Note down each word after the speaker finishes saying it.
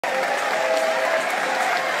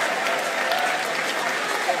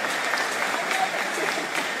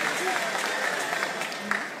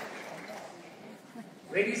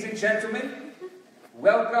gentlemen,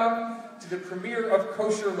 welcome to the premiere of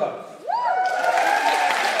Kosher Love.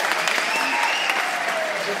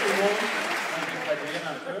 Bonjour tout le monde, je vais traduire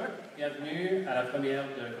un peu. Bienvenue à la première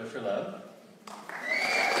de Kosher Love.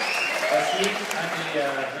 Voici un des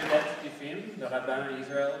vedettes du film, le rabbin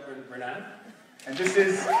Israel Bernard. And this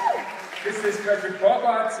is Frederick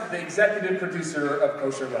Bogot, the executive producer of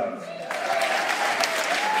Kosher Love.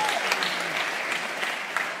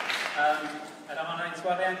 Alors on a une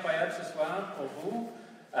soirée incroyable ce soir pour vous.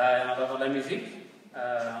 On va avoir de la musique.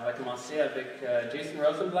 On va commencer avec Jason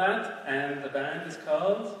Rosenblatt, and the band is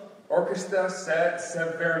called Orchestra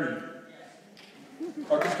Severny.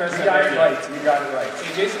 Orchestra You got it right, you got it right.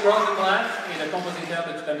 Et Jason Rosenblatt est le compositeur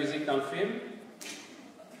de toute la musique dans le film.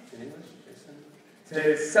 In English, Jason?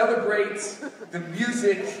 To celebrate the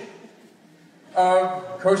music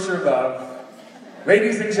of Kosher Love,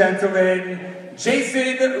 ladies and gentlemen,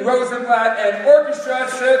 Jason Rosenblatt and Orchestra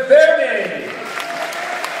Severny.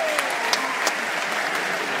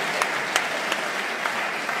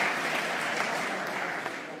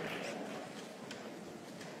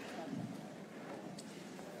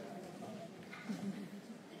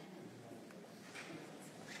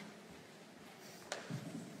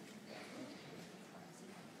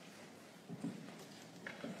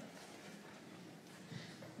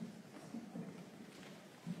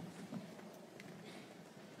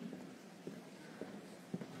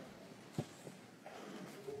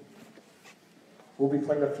 We'll be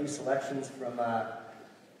playing a few selections from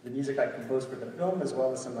the music I composed for the film, as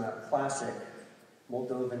well as some classic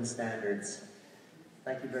Moldovan standards.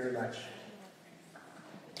 Thank you very much.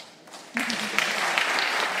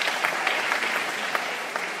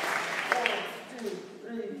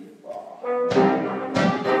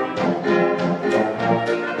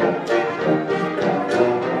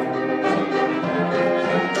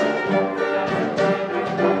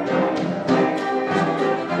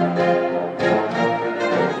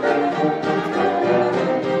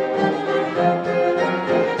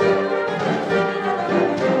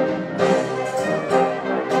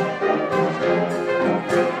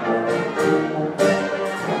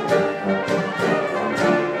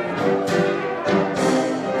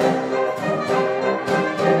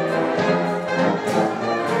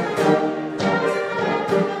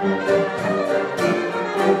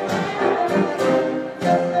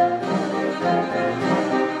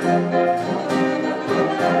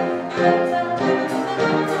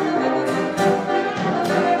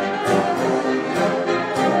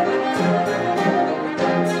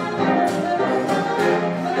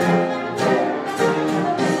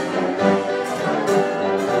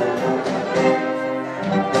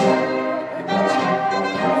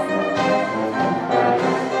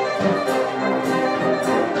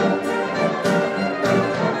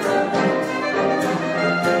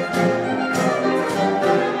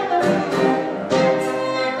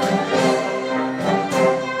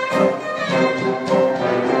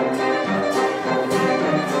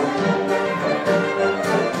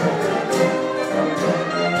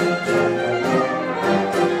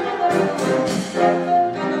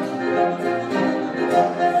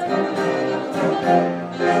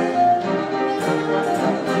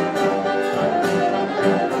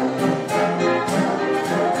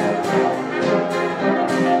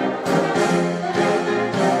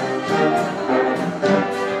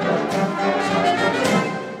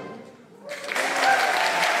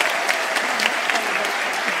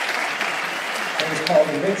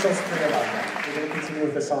 We're going to continue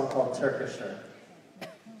with a song called Turkisher.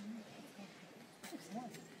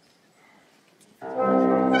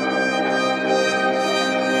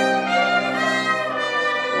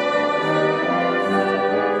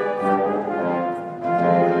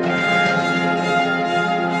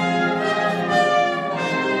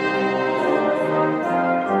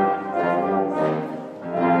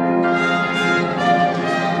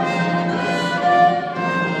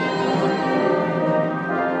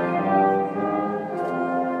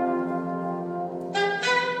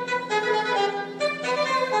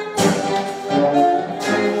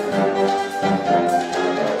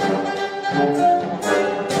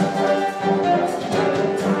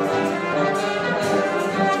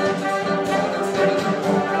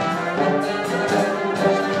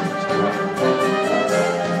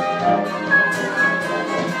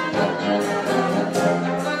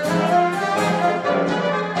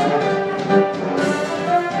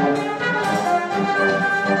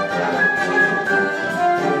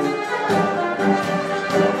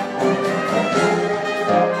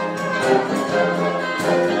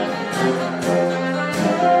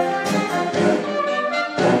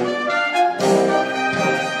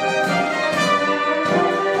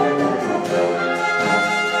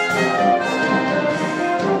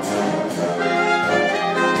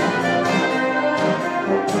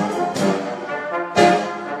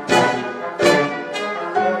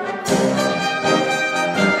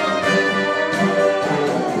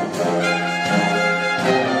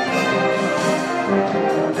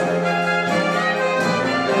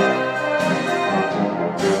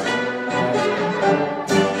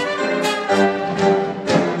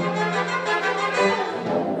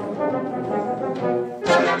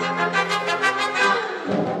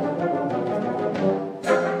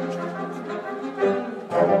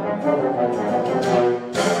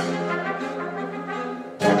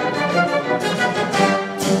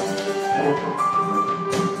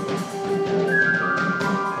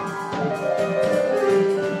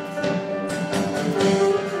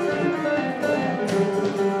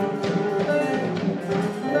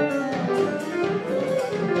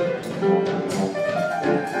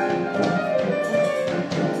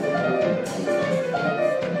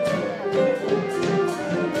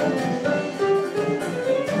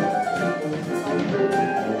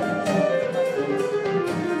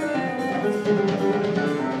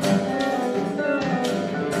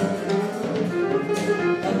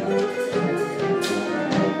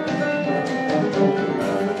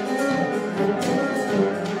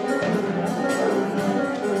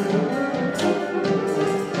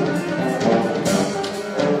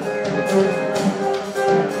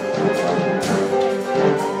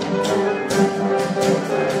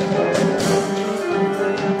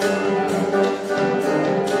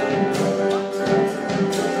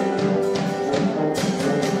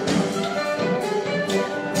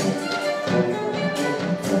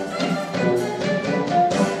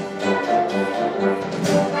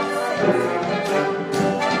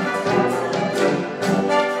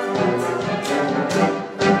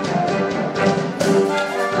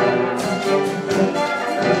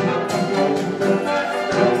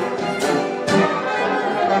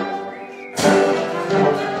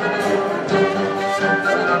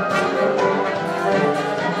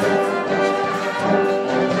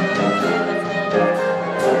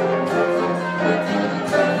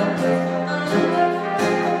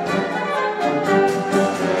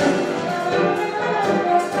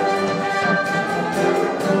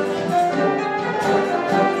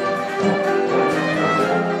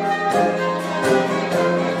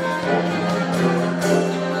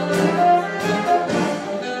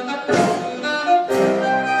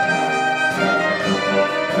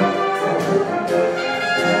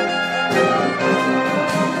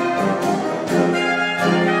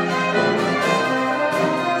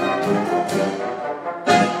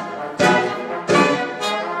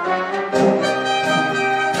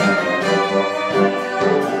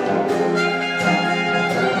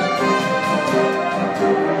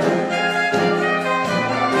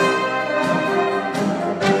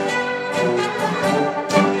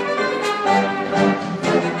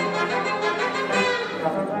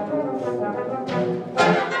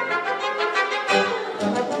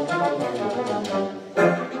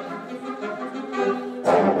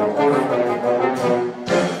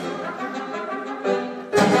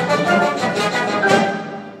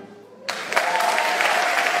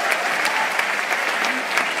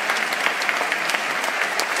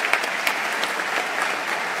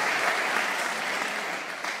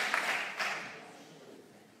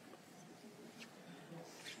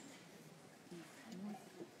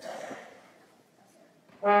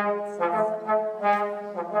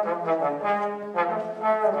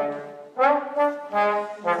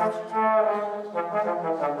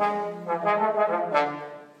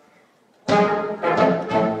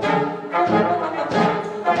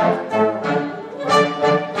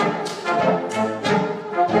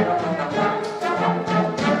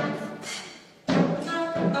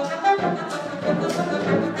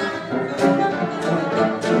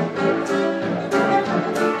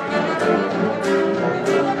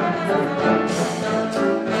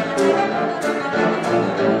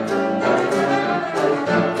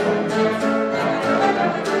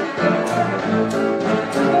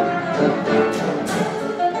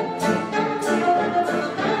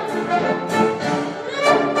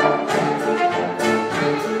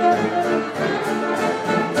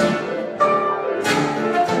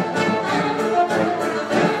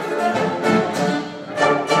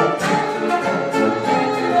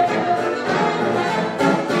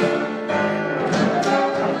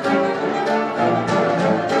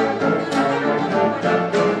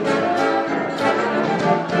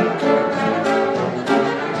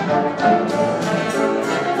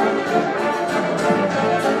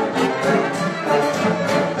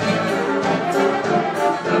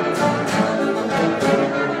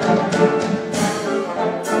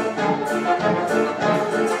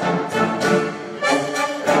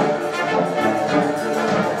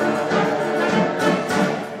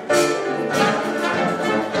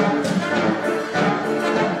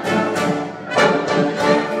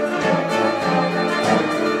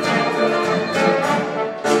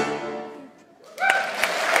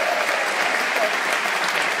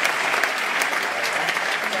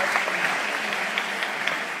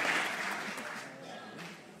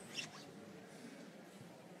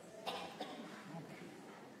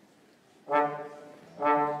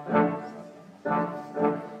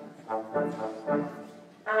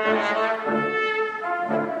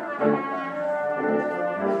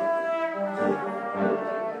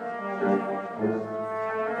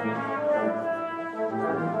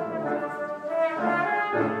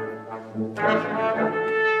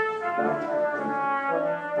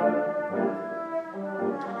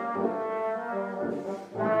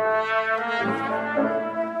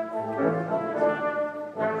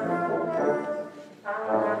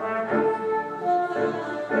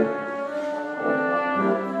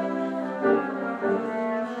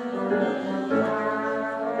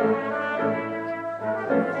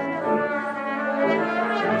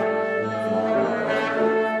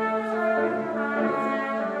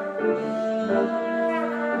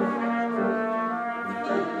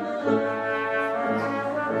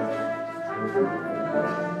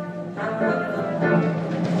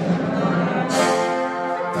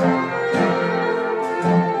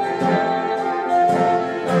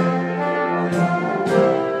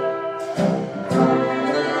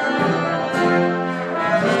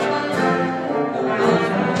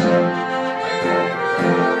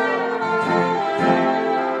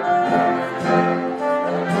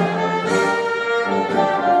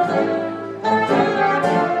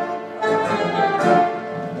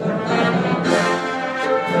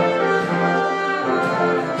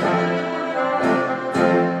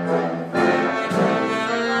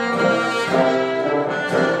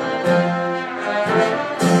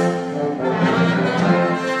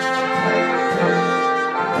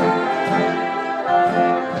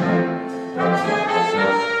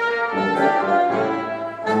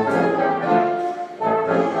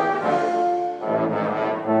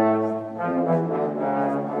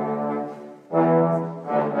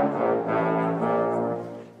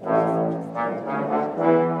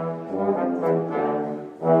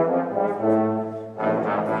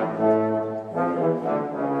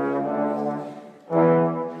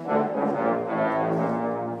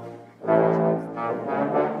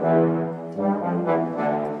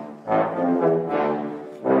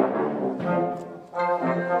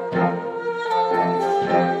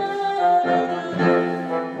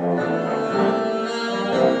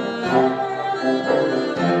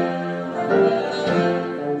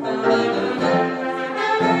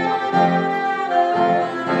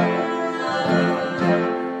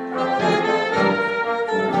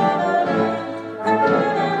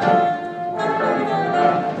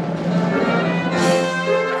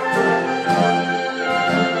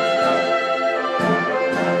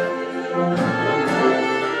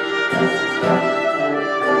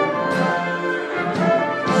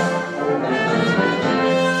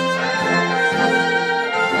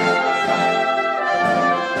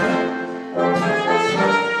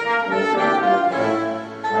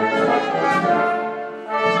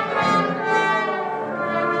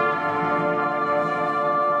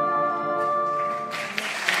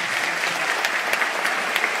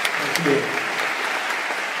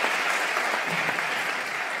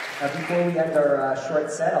 Before we end our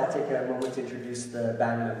short set, I'll take a moment to introduce the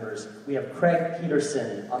band members. We have Craig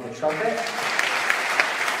Peterson on the trumpet,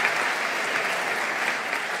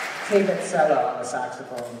 David Sella on the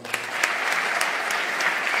saxophone,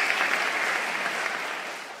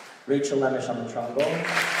 Rachel Lemish on the trombone,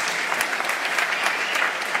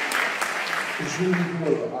 Julie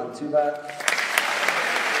Gould on tuba,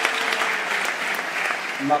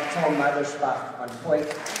 Martin Maderschbach on point,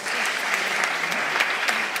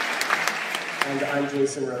 and I'm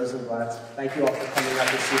Jason Rosenblatt. Thank you all for coming up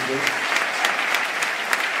this evening.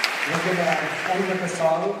 We're going to end with a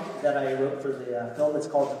song that I wrote for the film. It's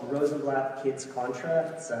called Rosenblatt Kids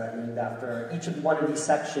Contra. It's named after, each of one of these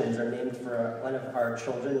sections are named for one of our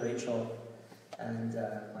children, Rachel and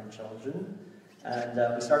my children. And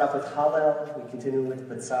we start off with Hallel, we continue with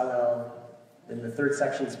Betzalel, then the third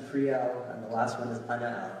section is Priel, and the last one is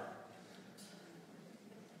Anael.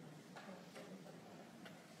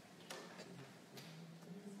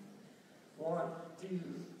 1, 2,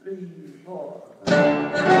 3, 4.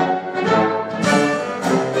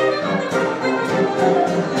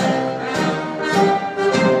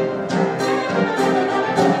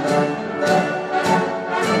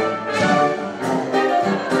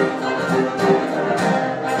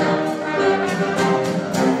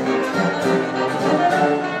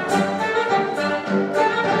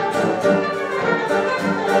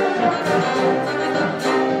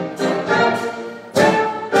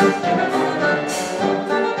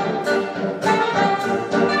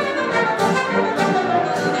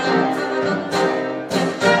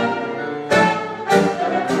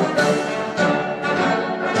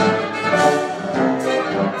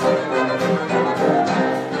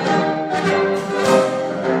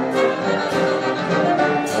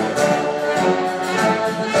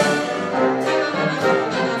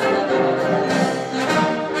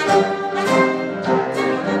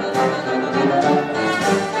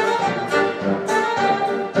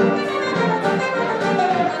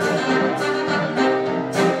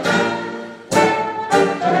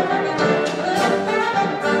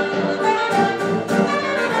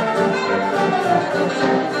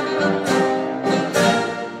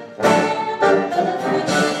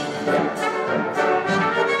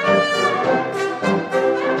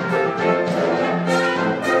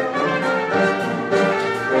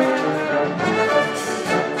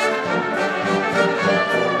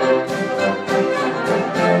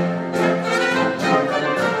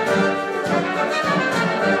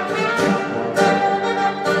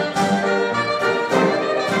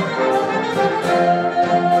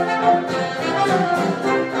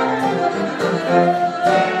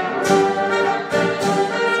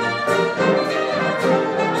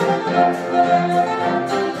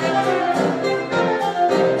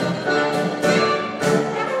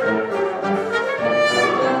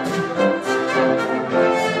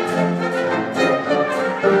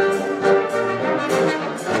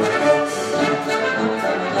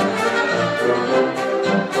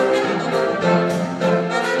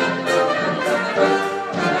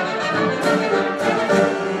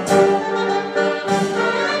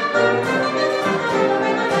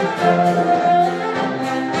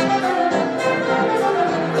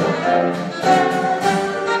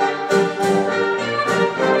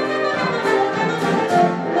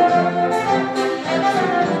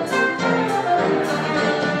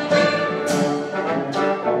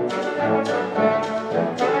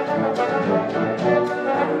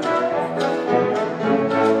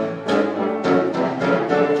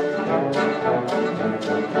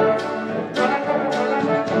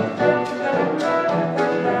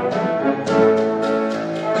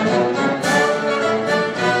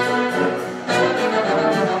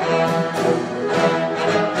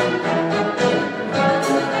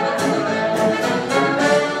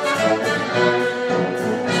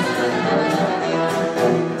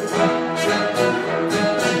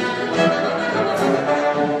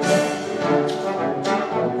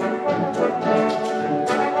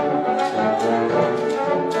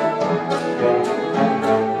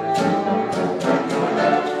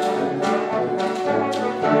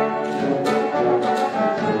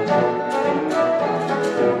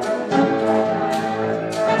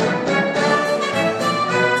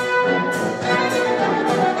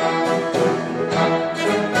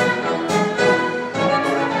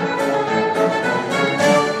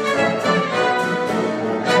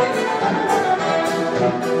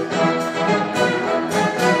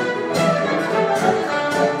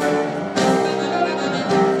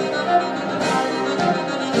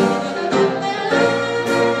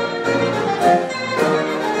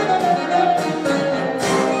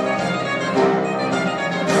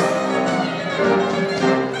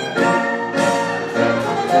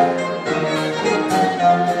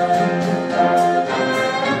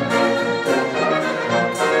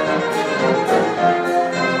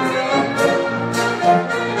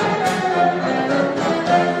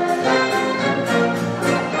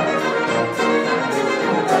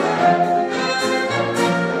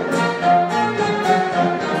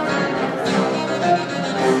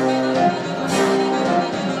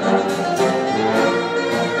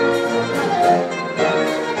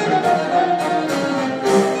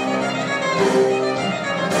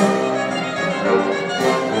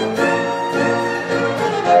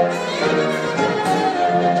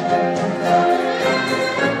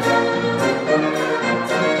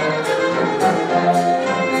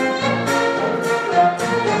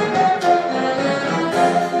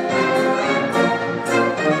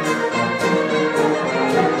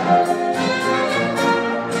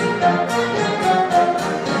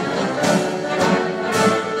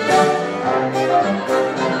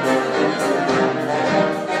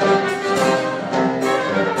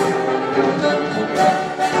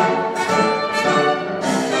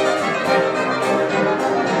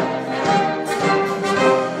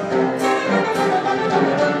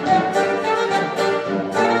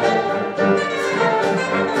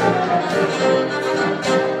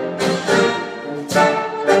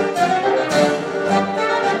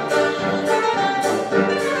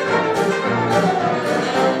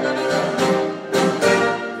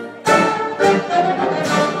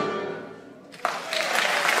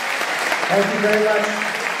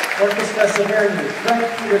 Orchestra Severny, Frank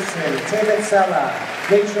Peterson, David Sella,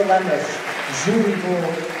 Rachel Lemish, Julie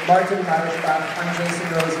Gould, Martin Marischbach, I'm Jason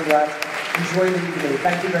Rosenblatt. Enjoy the evening.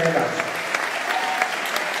 Thank you very much.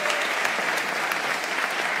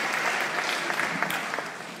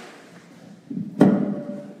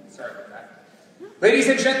 Sorry about that. Ladies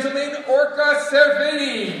and gentlemen, Orchestra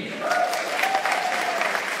Severny.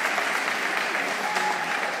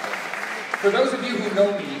 For those of you who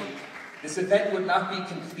know me, this event would not be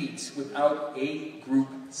complete without a group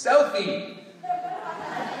selfie.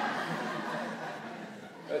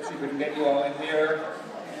 Let's see if we can get you all in here.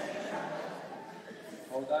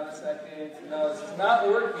 Hold on a second. No, this is not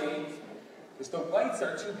working. Because the lights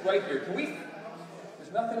are too bright here.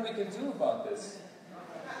 There's nothing we can do about this.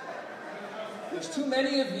 There's too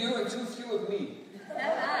many of you and too few of me.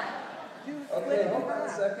 Okay, hold on a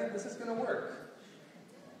second. This is going to work.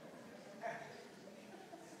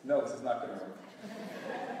 No, this is not going to work.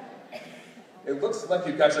 It looks like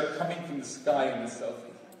you guys are coming from the sky in this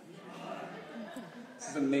selfie. This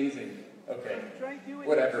is amazing. Okay,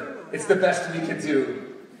 whatever. It's the best we can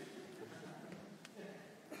do.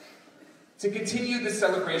 To continue this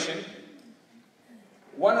celebration,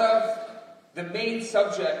 one of the main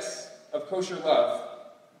subjects of Kosher Love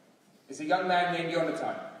is a young man named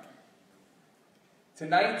Natan.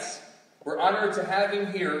 Tonight, we're honored to have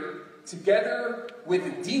him here together with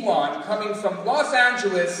Diwon coming from Los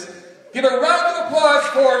Angeles. Give a round of applause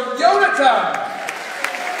for Natan!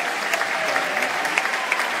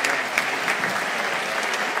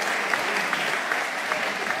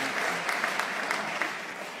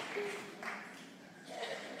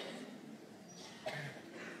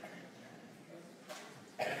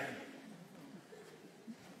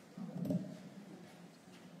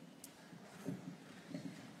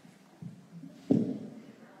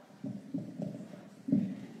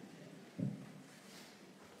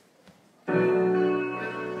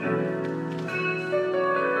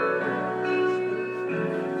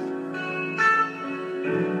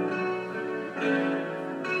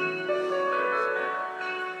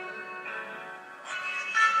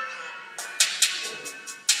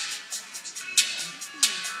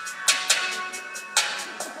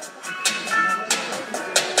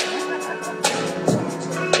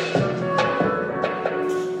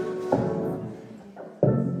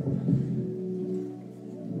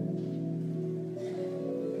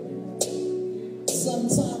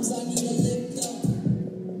 Sometimes I need a lift up.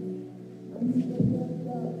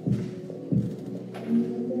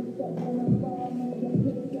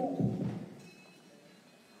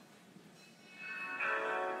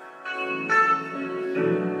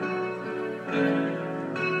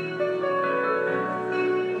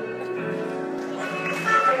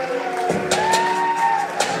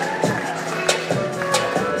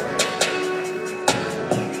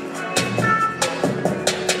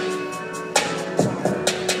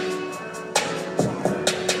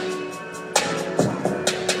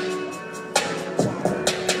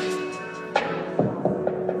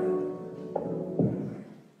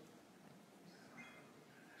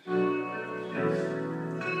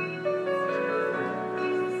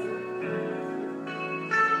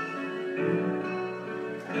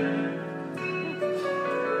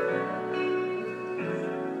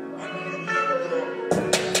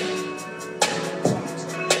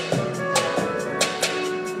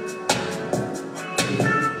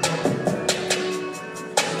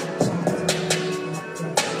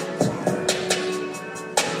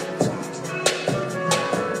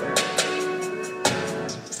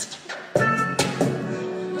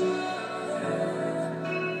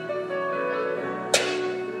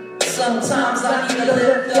 Sometimes I need a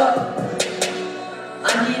lift up. I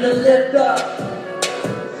need a lift up.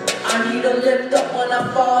 I need a lift up when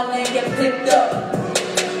I fall and get picked up.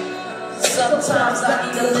 Sometimes I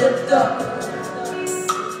need a lift up.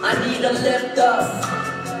 I need a lift up.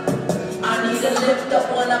 I need a lift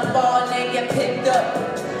up when I fall and get picked up.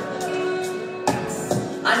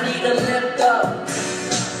 I need a lift up.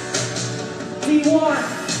 Diwon.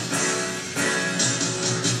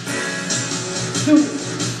 Dude.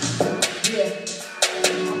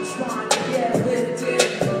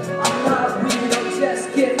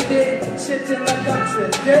 Shifting like I'm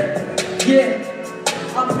drifting, yeah.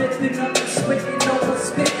 I'm ripping up and spitting, almost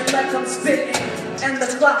spitting like I'm spitting. And the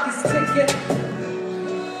clock is ticking.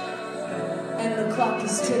 And the clock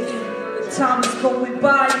is ticking. The time is going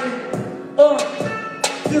by.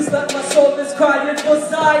 Feels like my soul is crying for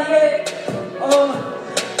Zion.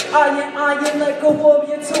 Iron like a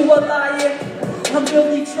warrior to a lion. I'm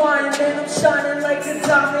really trying, man, I'm shining like a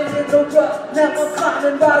diamond in the rough. Now I'm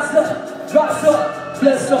climbing, rise up,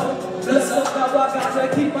 bless up. Let's up now, I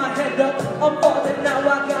gotta keep my head up. I'm falling now,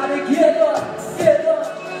 I gotta get up, get up.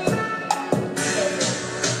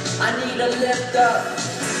 I need a lift up,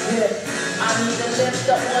 yeah. I need a lift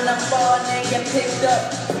up when I'm falling and get picked up.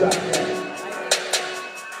 Drop that.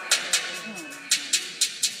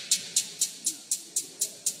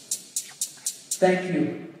 Thank you.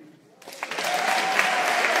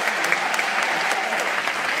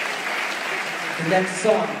 The next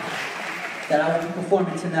song that I will be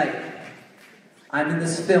performing tonight, I'm in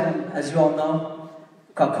this film, as you all know,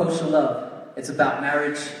 called Kosher Love. It's about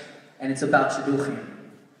marriage and it's about shidduchim.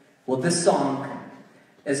 Well, this song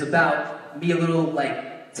is about me a little,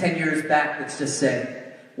 like, 10 years back, let's just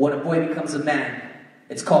say, when a boy becomes a man.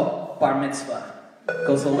 It's called bar mitzvah. It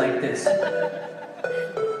goes like this.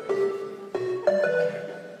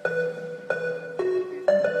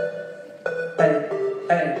 Hey,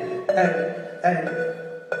 hey, hey, hey.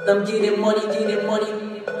 I'm getting money, getting money.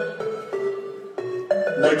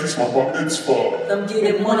 Like it's my bar mitzvah. I'm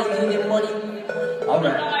getting money, getting money.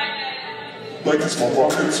 Alright. Like it's my bar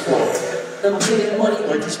mitzvah. I'm getting money.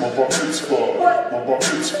 Like it's my bar mitzvah. My bar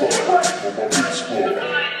mitzvah. My bar mitzvah.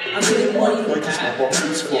 I'm getting money. Like it's my bar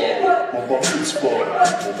mitzvah. My bar mitzvah. My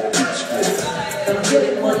bar mitzvah. I'm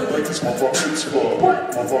getting money. Like it's my bar mitzvah. My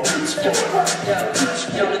bar mitzvah.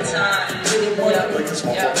 Yo, Natan. Getting money. Like it's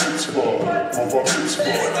my bar mitzvah. My bar mitzvah.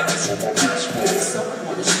 My bar mitzvah. So I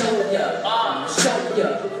wanna show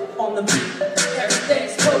ya, on the beat.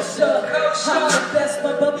 Everything's kosher. I'm the best,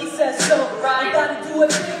 my puppy says so. I gotta do it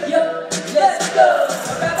big, yo. Let's go.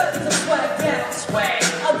 My rapper is a swag down.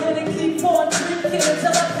 I'm gonna keep on drinking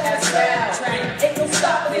until I pass out. Ain't no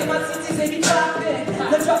stopping, my CTs they be popping.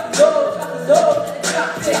 Let's drop the low, let it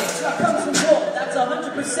drop it. Comes from war, that's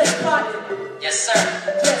 100% pocket. Yes, sir.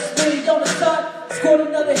 Yes, we on the top, scored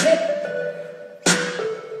another hit.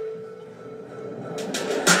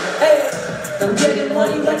 Hey, I'm getting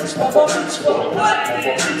money like it's my bar mitzvah. What?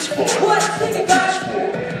 What? Think about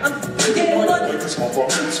it. I'm getting money like it's my bar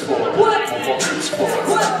mitzvah. What?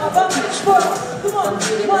 What? My bar mitzvah. Come on, I'm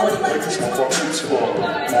getting money like it's my bar mitzvah.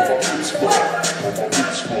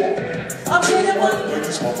 I'm getting money like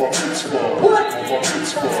it's my bar mitzvah. What?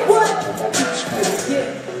 Yeah,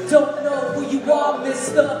 don't know who you are,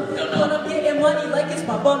 mister. But I'm getting money like it's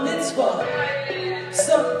my bar mitzvah.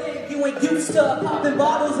 Something you ain't used to. Popping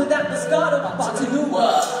bottles of that Moscato. I'm about to do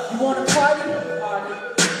what? You wanna party?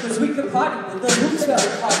 Cause we can party with the hookah.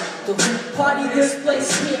 The hookah party, this place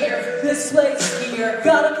here. This place here.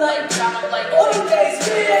 Got 'em like all the days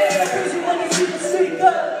here. Crazy when you see the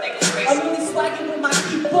speaker. I'm really swagging with my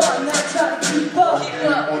keeper. And I try to keep up.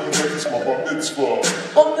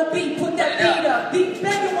 On the beat, put that beat up. Beat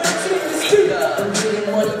banging when it's in the street. I'm getting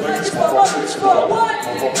money like it's my bar mitzvah. What?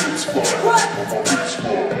 What?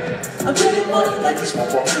 I'm getting money like it's my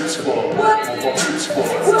bar mitzvah. What?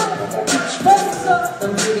 What? What's up?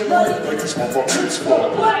 I'm getting money like it's my bar mitzvah.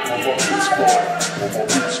 What?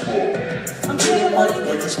 I'm getting money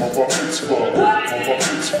like it's my bar mitzvah. What?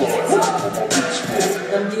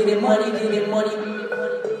 I'm getting money, getting money.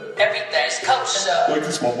 Everything's kosher. Like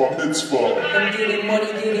it's my bar mitzvah. I'm getting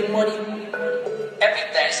money, getting money.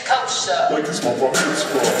 Everything's kosher. Like it's my bar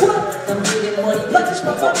mitzvah. What? I'm getting money like it's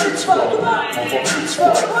my bar mitzvah. My bar mitzvah.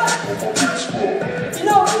 My bar mitzvah. You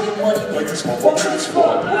know, I'm getting money like it's my bar mitzvah.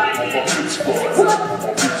 My bar mitzvah. What? My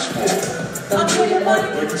bar mitzvah. I'm getting money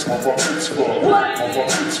like it's my bar mitzvah. What? My bar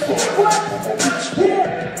mitzvah. What? My bar mitzvah.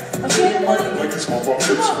 Yeah, I'm getting money like it's my bar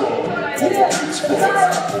mitzvah. My bar mitzvah. My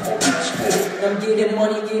bar mitzvah. I'm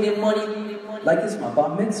getting money like it's my bar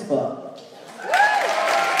mitzvah.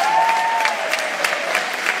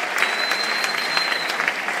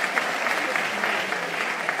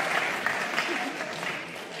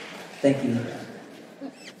 Thank you.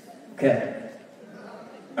 Okay.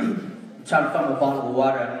 I'm trying to find my bottle of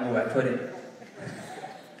water. I don't know where I put it.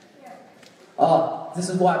 Oh, this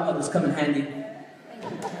is why mothers come in handy.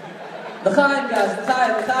 L'chaim, guys.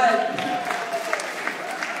 L'chaim.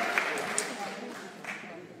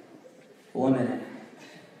 1 minute.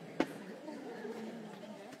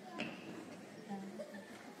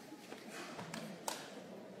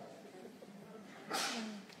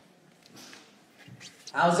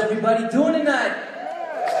 How's everybody doing tonight?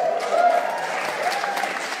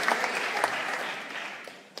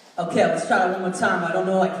 Okay, let's try it one more time. I don't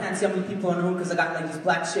know, I can't see how many people are in the room because I got like these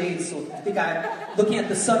black shades, so I think I'm looking at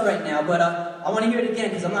the sun right now, but I want to hear it again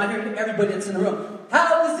because I'm not hearing everybody that's in the room.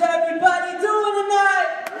 How is everybody doing tonight?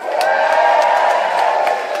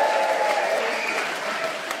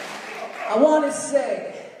 I want to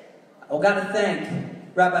say, I got to thank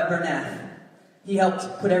Rabbi Bernath. He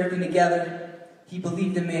helped put everything together. He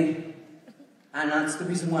believed in me. and that's the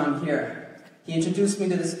reason why I'm here. He introduced me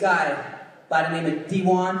to this guy by the name of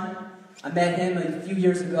Diwon. I met him a few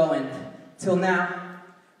years ago, and till now,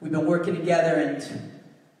 we've been working together, and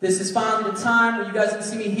this is finally the time where you guys can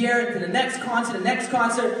see me here, to the next concert,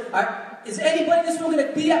 Is anybody in this room going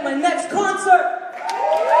to be at my next concert?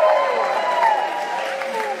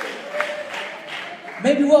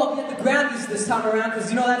 Maybe we'll be at the Grammys this time around,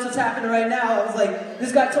 because you know that's what's happening right now. I was like,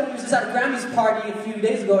 this guy told me he was just at a Grammys party a few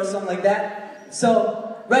days ago or something like that.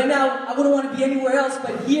 So, right now, I wouldn't want to be anywhere else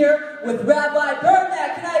but here with Rabbi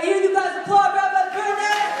Burnett. Can I hear you guys applaud Rabbi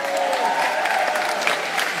Burnett?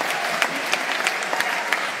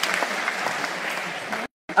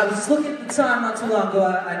 I was just looking at the time not too long ago.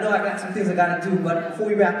 I know I got some things I gotta do, but before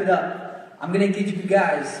we wrap it up, I'm gonna give you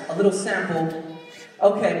guys a little sample.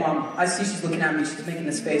 Okay, Mom, I see she's looking at me, she's making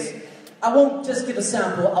this face. I won't just give a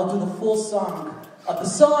sample, I'll do the full song of the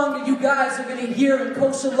song that you guys are gonna hear in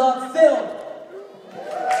Kosher Love film.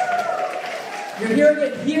 You're hearing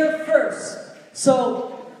it here first.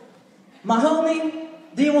 So, my homie,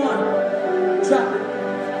 Diwon, drop it.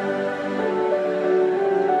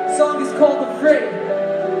 The song is called Afraid.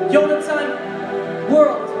 Natan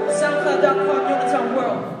World, SoundCloud.com, Natan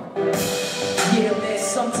World. Yeah, man,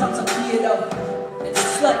 sometimes I feel up. It's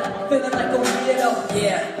just like I'm feeling like a weirdo.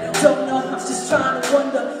 Yeah, don't know, I'm just trying to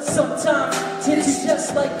wonder. Sometimes hit you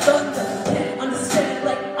just like thunder. Can't understand,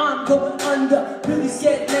 like I'm going under. Really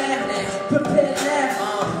scared now, prepared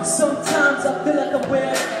now. Sometimes I feel like I'm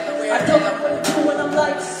weird. I don't know what to do when I'm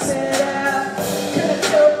like, sad. Can I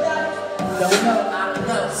tell that? Don't know, I don't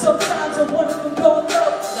know. Sometimes I wonder if I'm going low.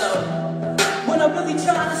 When I'm really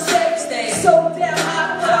trying to stay so damn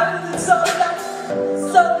high, but I really so low,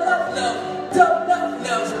 don't know,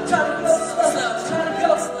 trying to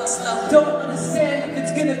go slow, don't understand if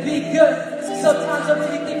it's gonna be good. Sometimes I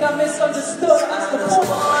really think I misunderstood. That's the point. I don't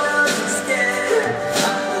wanna be scared. I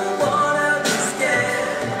don't wanna be scared.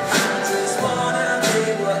 I just wanna be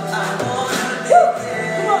what I wanna be.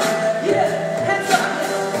 Come on, yeah, hands up. I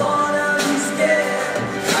don't wanna be scared.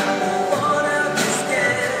 I don't wanna be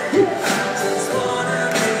scared. Yeah.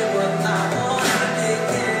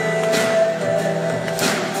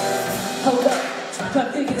 Hold up, trying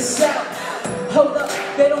to figure this out. Hold up,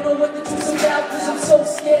 they don't know what the truth's about, cause I'm so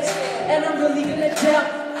scared, and I'm really in a doubt.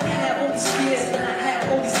 I have all these fears, and I have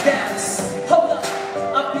all these doubts. Hold up,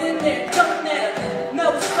 I've been there, done that.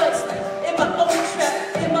 Now it's like in my own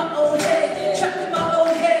trap, in my own head, trapped in my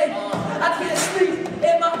own head. I can't sleep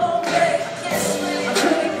in my own bed. I'm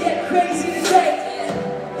gonna get crazy today.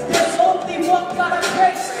 There's only one God I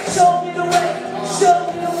pray. Show me the way, show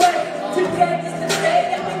me the way. Today is the day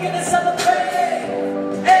that we're gonna celebrate.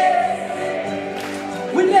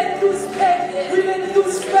 We let it do this pain, we let it do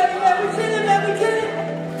this pain, man, we did it, man, we did it.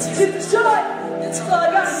 It's the joy, that's all I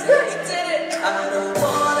gotta say. We did it. I don't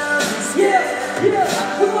wanna be scared. Yeah, I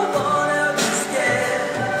don't wanna be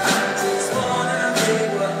scared. I just wanna be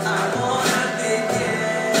what I wanna be.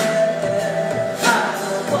 I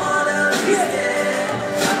don't wanna be scared.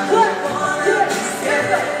 I don't wanna be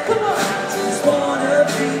scared. Come on. I just wanna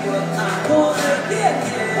be what I wanna be.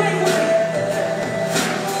 Wait, wait.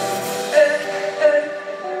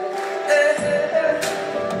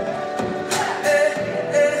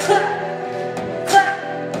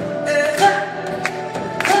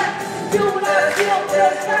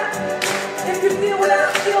 If you feel what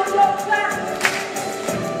I feel, don't clap.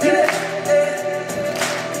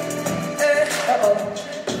 Uh-oh.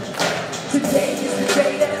 Today is the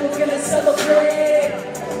day that we're gonna celebrate.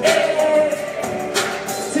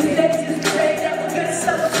 Today is the day that we're gonna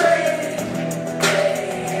celebrate.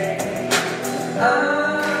 I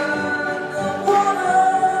don't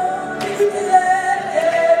wanna be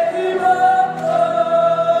there anymore.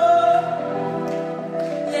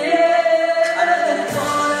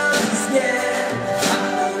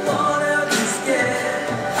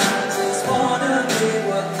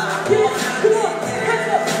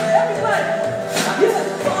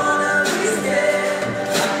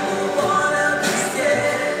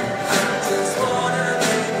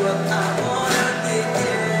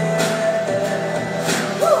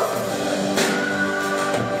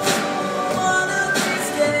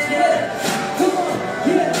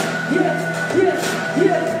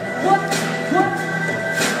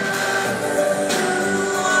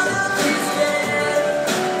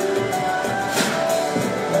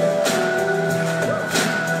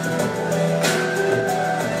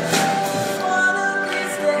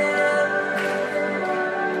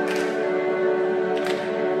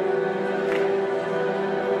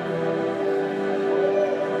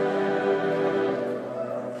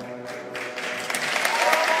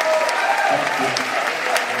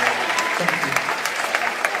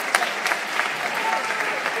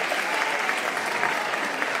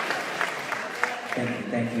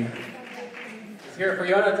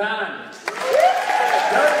 Natan.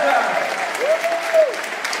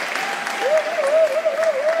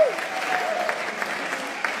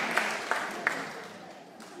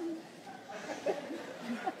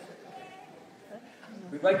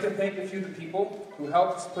 We'd like to thank a few of the people who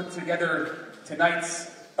helped put together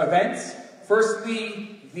tonight's events.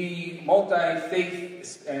 Firstly, the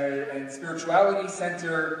Multi-Faith and Spirituality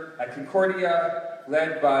Center at Concordia,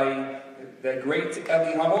 led by the great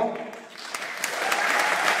Eli Hummel.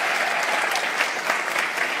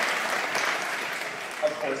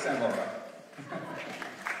 Of course, and Laura.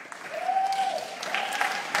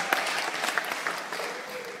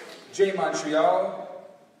 J Montreal,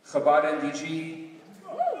 Chabad NDG,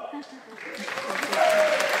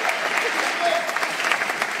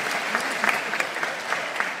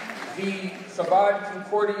 the Chabad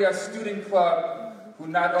Concordia Student Club, who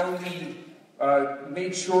not only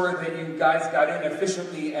made sure that you guys got in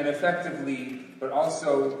efficiently and effectively, but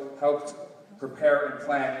also helped prepare and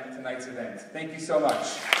plan tonight's event. Thank you so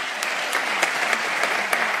much.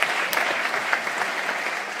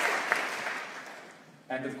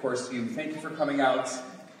 And of course you. Thank you for coming out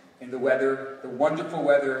in the weather, the wonderful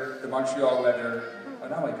weather, the Montreal weather. Oh,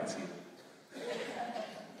 now I can see you.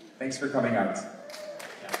 Thanks for coming out.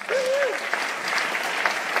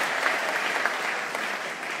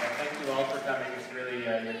 Thank you all for coming. It's really,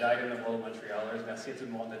 you're dyed-in-the-wool Montrealers. Merci à tout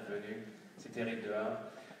le monde d'être venu. C'est terrible dehors.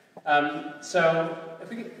 So, if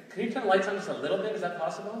we can you turn the lights on just a little bit? Is that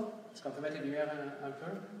possible? Est-ce qu'on peut mettre les lumières un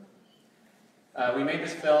peu? We made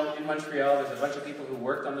this film in Montreal. There's a bunch of people who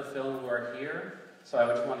worked on the film who are here, so I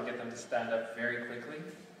just want to get them to stand up very quickly.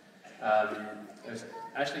 There's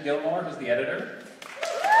Ashley Gilmore, who's the editor.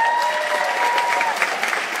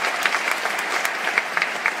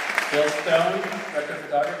 Bill Stone, director of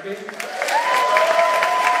photography.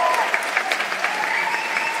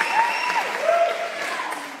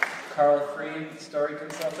 Carl Freed, story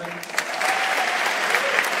consulting.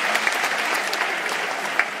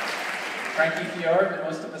 Frankie Fiord did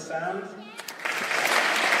most of the sound.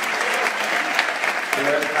 And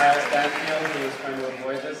there's Kyle Stanfield, who was trying to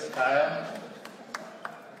avoid this. Kyle?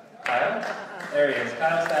 Kyle? There he is.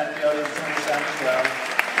 Kyle Stanfield is doing the sound as well.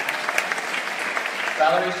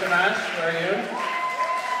 Valerie Shamash, where are you?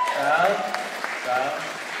 Val?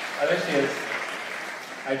 Oh, there she is.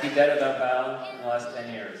 I'd be dead without Val in the last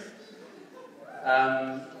 10 years.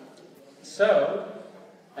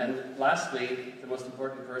 And lastly, the most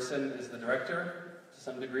important person is the director, to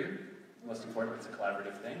some degree. The most important, it's a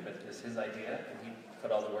collaborative thing, but it's his idea, and he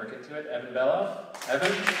put all the work into it. Evan Beloff.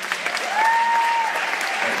 Evan?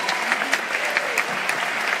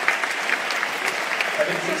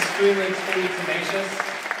 Evan's extremely, extremely tenacious.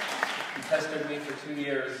 He pestered me for 2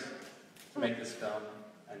 years to make this film,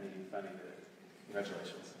 and he finally did it.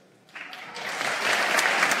 Congratulations.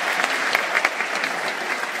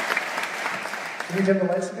 Can you dim the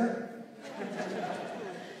lights again?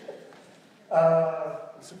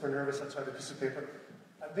 I'm super nervous. That's why I have a piece of paper.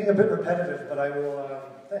 I'm being a bit repetitive, but I will,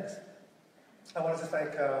 thanks. I wanted to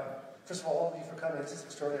thank, first of all of you for coming. It's just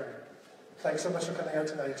extraordinary. Thanks so much for coming out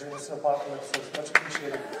tonight during this apocalypse. It's much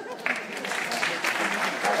appreciated.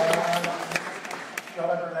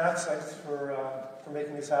 Natan and Nat, thanks for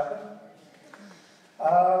making this happen.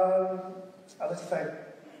 I'd like to thank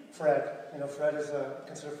Fred. You know, Fred is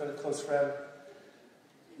consider Fred a close friend.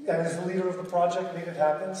 And he's the leader of the project, made it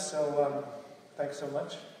happen, so thanks so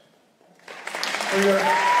much.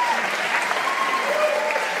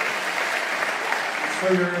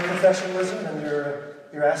 For your professionalism and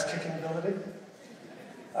your ass-kicking ability.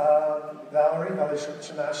 Valerie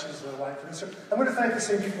Shamash is the line producer. I'm going to thank the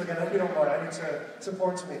same people again. I hope you don't mind. It's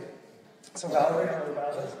important to me. So Valerie, I know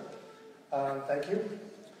about it. Thank you.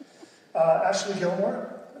 Ashley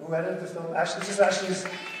Gilmore, who edited the film. Ashley's,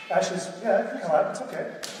 yeah, it can come out, it's okay.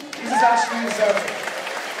 This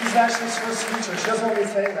is Ashley's first feature. She doesn't want me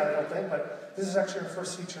saying that, I don't think, but this is actually her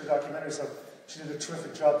first feature documentary, so she did a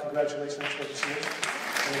terrific job. Congratulations, whoever she is.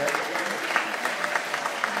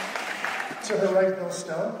 To her right, Bill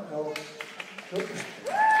Stone. Bill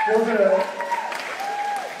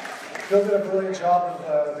did a brilliant job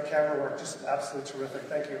of the camera work, just absolutely terrific.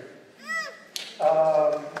 Thank you.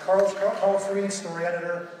 Carl Freed, story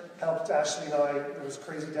editor, helped Ashley and I. There was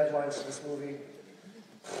crazy deadlines for this movie.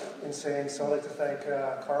 Insane. So I'd like to thank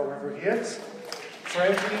Carl wherever he is.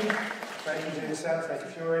 Frankie J. Sound, Frankie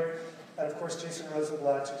Fiore, and of course Jason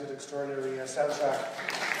Rosenblatt, who did extraordinary soundtrack.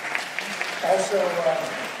 Also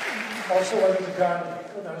under the gun,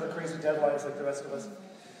 under the crazy deadlines like the rest of us.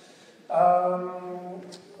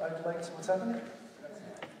 I'd like to, what's happening?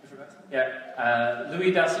 Yeah,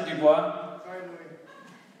 Louis Darcy Dubois. Sorry, Louis.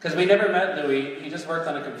 Because we never met Louis. He just worked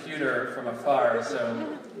on a computer from afar,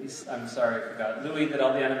 so I'm sorry, I forgot. Louis did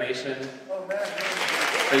all the animation. Oh, man.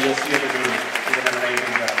 But you'll see it in the movie. He did an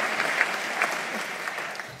amazing job.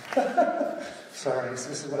 Sorry, so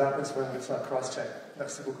this is what happens when it's not cross-checked.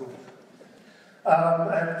 Merci beaucoup.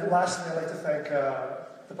 And lastly, I'd like to thank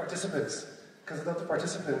the participants, because without the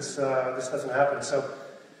participants, this doesn't happen. So,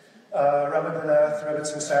 Rabbi Benath, Rabbi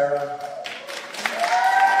Sarah,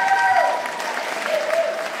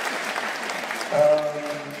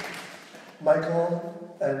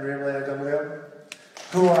 Michael and Miriam Leah Gamliel,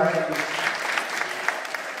 who I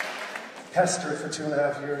pestered for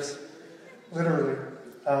 2.5 years, literally.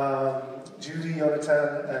 Judy,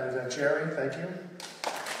 Natan, and Jerry, thank you.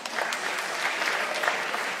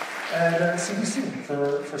 And CBC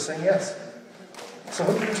for saying yes. So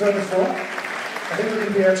hope you enjoyed the film. I think we're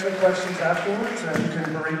going to be answering questions afterwards, and you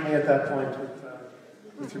can berate me at that point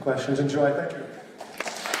with your questions. Enjoy, thank you.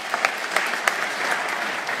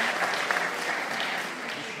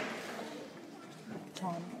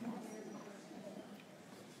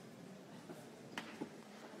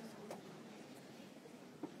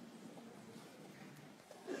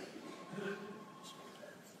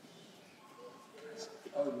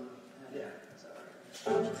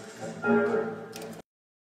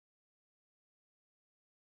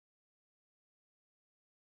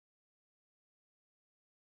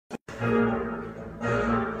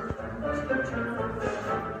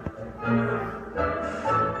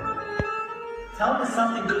 Tell me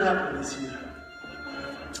something good happened this year.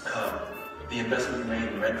 The investment we made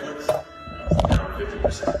in Redflix is down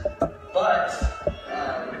 50%. But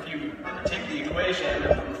if you take the equation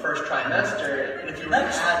from the first trimester, and if you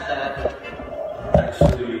add that,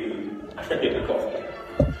 Actually, I think a coffee.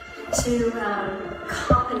 To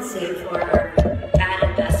compensate for